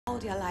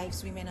their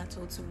lives, women are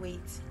told to wait.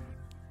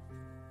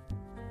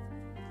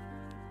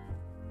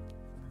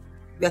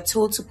 We are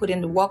told to put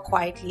in the work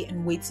quietly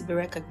and wait to be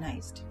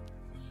recognized.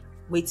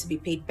 Wait to be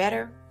paid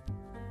better.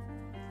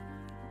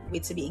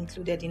 Wait to be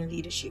included in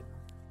leadership.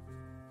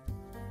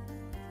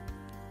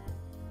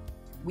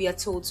 We are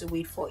told to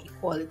wait for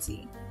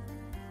equality,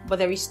 but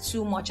there is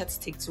too much at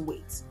stake to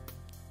wait.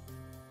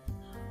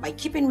 By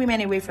keeping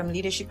women away from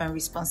leadership and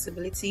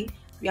responsibility,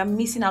 we are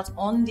missing out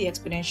on the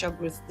exponential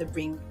growth they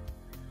bring.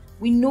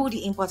 We know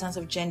the importance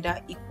of gender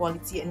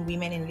equality and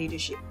women in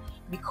leadership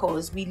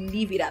because we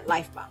live it at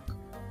LifeBank.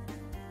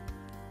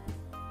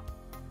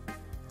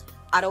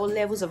 At all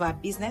levels of our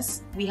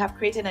business, we have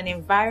created an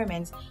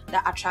environment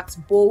that attracts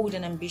bold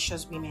and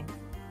ambitious women.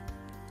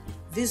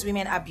 These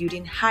women are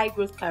building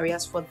high-growth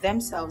careers for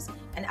themselves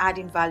and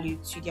adding value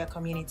to their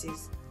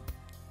communities.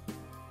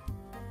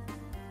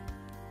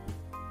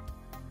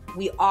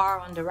 We are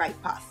on the right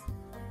path,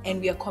 and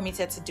we are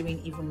committed to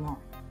doing even more.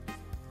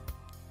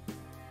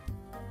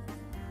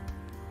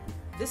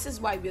 This is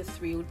why we're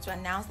thrilled to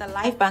announce that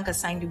LifeBank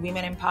assigned the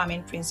Women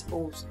Empowerment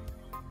Principles,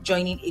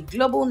 joining a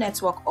global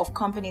network of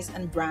companies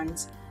and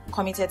brands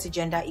committed to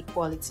gender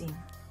equality.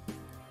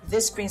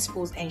 These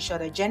principles ensure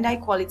that gender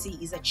equality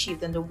is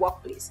achieved in the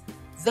workplace,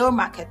 the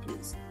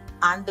marketplace,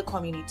 and the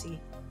community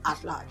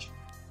at large.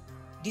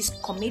 This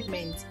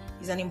commitment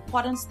is an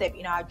important step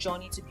in our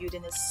journey to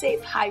building a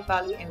safe,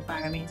 high-value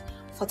environment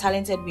for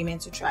talented women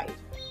to thrive.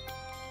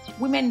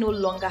 Women no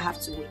longer have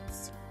to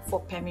wait for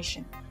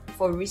permission,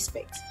 for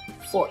respect,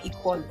 for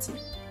equality.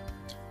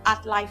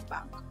 At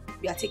LifeBank,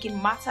 we are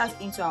taking matters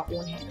into our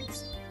own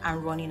hands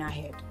and running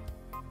ahead.